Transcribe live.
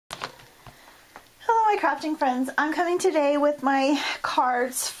my crafting friends, I'm coming today with my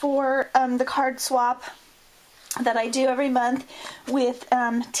cards for the card swap that I do every month with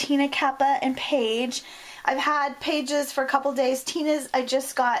Tina, Kappa, and Paige. I've had Paige's for a couple days. Tina's I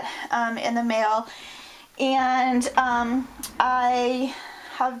just got in the mail, and I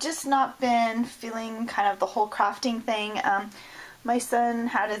have just not been feeling kind of the whole crafting thing. My son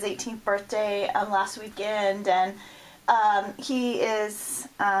had his 18th birthday last weekend, and he is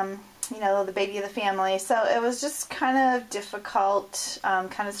you know, the baby of the family, so it was just kind of difficult,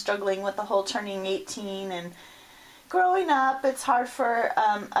 kind of struggling with the whole turning 18 and growing up. It's hard for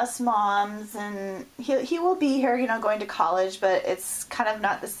us moms, and he will be here, you know, going to college, but it's kind of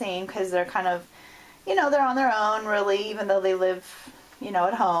not the same because they're kind of, you know, they're on their own really, even though they live, you know,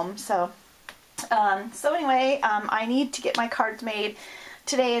 at home. So anyway, I need to get my cards made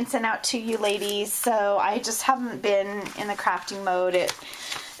today and sent out to you ladies, so I just haven't been in the crafting mode.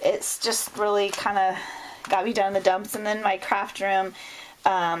 It's just really kind of got me down in the dumps. And then my craft room,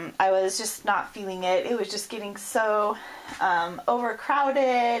 I was just not feeling it. It was just getting so overcrowded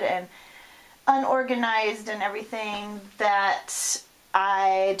and unorganized and everything that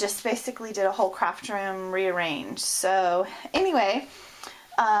I just basically did a whole craft room rearrange. So anyway,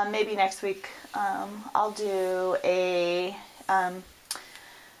 maybe next week I'll do a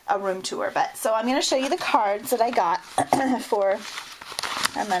room tour. But so I'm going to show you the cards that I got for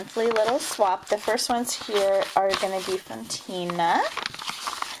a monthly little swap. The first ones here are going to be from Tina.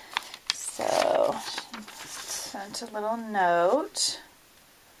 So, sent a little note.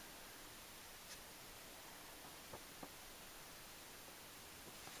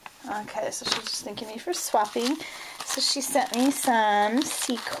 Okay, so she's just thanking me for swapping. So she sent me some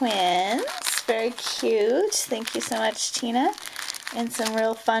sequins. Very cute. Thank you so much, Tina. And some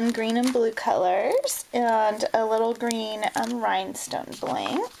real fun green and blue colors, and a little green rhinestone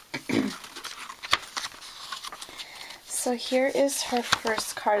bling. So here is her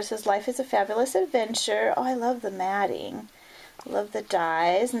first card. It says, "Life is a fabulous adventure." Oh, I love the matting. I love the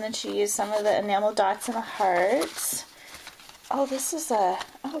dies. And then she used some of the enamel dots and the hearts. Oh, this is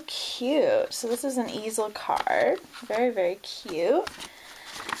oh, cute. So this is an easel card. Very, very cute.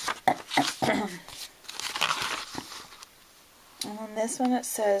 And on this one it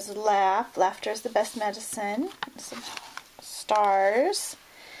says, "Laugh. Laughter is the best medicine." Some stars.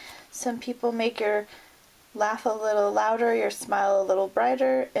 "Some people make your laugh a little louder, your smile a little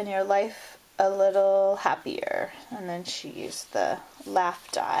brighter, and your life a little happier." And then she used the laugh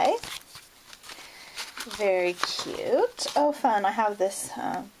die. Very cute. Oh, fun. I have this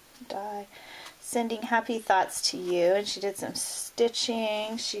die. "Sending happy thoughts to you." And she did some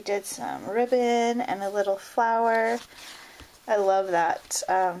stitching. She did some ribbon and a little flower. I love that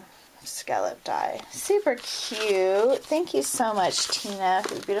scallop die. Super cute. Thank you so much, Tina,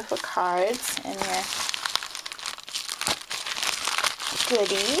 for the beautiful cards and your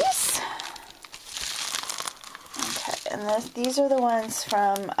goodies. Okay, and these are the ones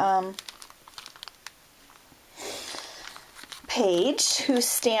from Paige, who's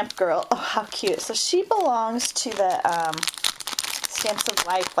Stmpgrl. Oh, how cute. So she belongs to the Stamps of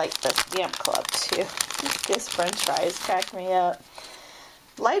Life, like the stamp club, too. This french fries crack me up.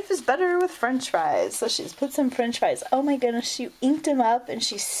 Life is better with french fries. So she's put some french fries. Oh my goodness, she inked them up and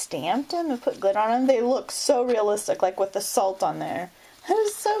she stamped them and put glitter on them. They look so realistic, like with the salt on there. That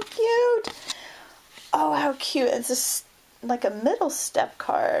is so cute. Oh, how cute. It's just like a middle step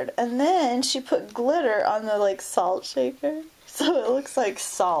card. And then she put glitter on the like salt shaker. So it looks like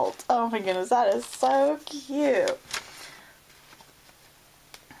salt. Oh my goodness, that is so cute.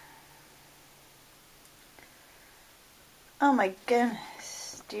 Oh my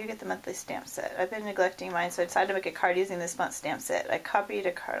goodness. Do you get the monthly stamp set? I've been neglecting mine, so I decided to make a card using this month's stamp set. I copied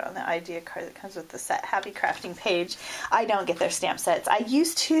a card on the idea card that comes with the set. Happy crafting, Paige. I don't get their stamp sets. I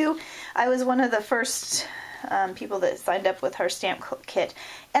used to. I was one of the first people that signed up with her stamp kit.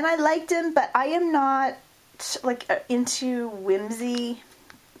 And I liked them, but I am not like into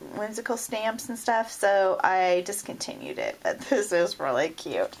whimsical stamps and stuff, so I discontinued it. But this is really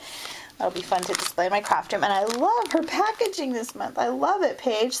cute. That'll be fun to display in my craft room. And I love her packaging this month. I love it,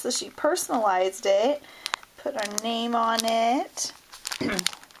 Paige. So she personalized it, put her name on it.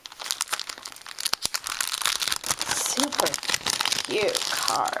 Super cute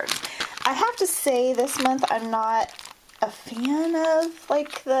card. I have to say, this month I'm not a fan of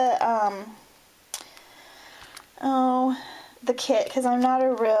like the the kit, because I'm not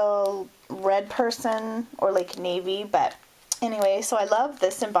a real red person or like navy, but Anyway, so I love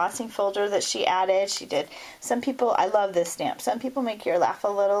this embossing folder that she added. She did. Some people, I love this stamp. Some people make your laugh a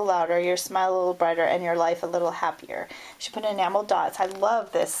little louder, your smile a little brighter, and your life a little happier. She put enamel dots. I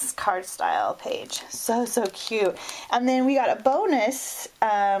love this card style page. So, so cute. And then we got a bonus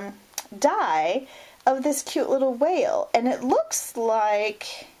die of this cute little whale. And it looks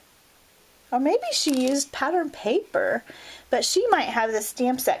like, or maybe she used pattern paper, but she might have the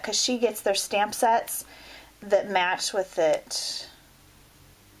stamp set because she gets their stamp sets that match with it,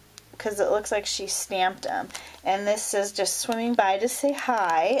 because it looks like she stamped them. And this is just swimming by to say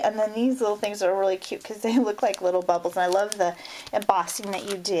hi. And then these little things are really cute because they look like little bubbles. And I love the embossing that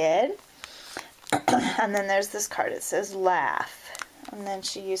you did. And then there's this card. It says laugh. And then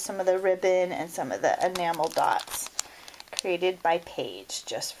she used some of the ribbon and some of the enamel dots created by Paige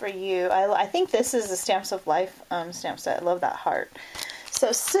just for you. I think this is the Stamps of Life stamp set. I love that heart.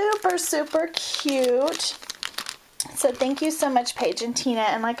 So super, super cute. So thank you so much, Paige and Tina.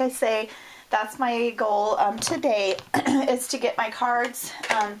 And like I say, that's my goal today is to get my cards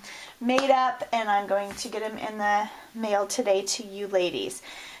made up, and I'm going to get them in the mail today to you ladies.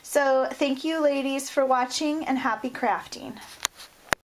 So thank you ladies for watching, and happy crafting.